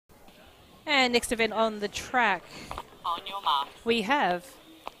And next event on the track On your mark. we have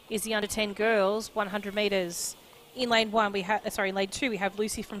is the under 10 girls 100 metres. In lane 1 we have in lane 2 we have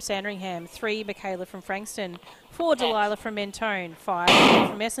Lucy from Sandringham, 3 Michaela from Frankston, 4 Delilah from Mentone, 5 Olivia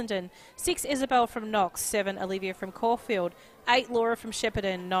from Essendon, 6 Isabel from Knox, 7 Olivia from Caulfield, 8 Laura from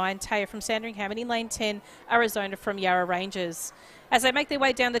Shepparton, 9 Taya from Sandringham, and in lane 10 Arizona from Yarra Rangers. As they make their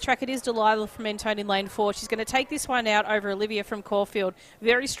way down the track, it is Delilah from Mentone in lane 4. She's going to take this one out over Olivia from Caulfield.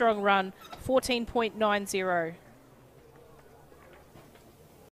 Very strong run, 14.90.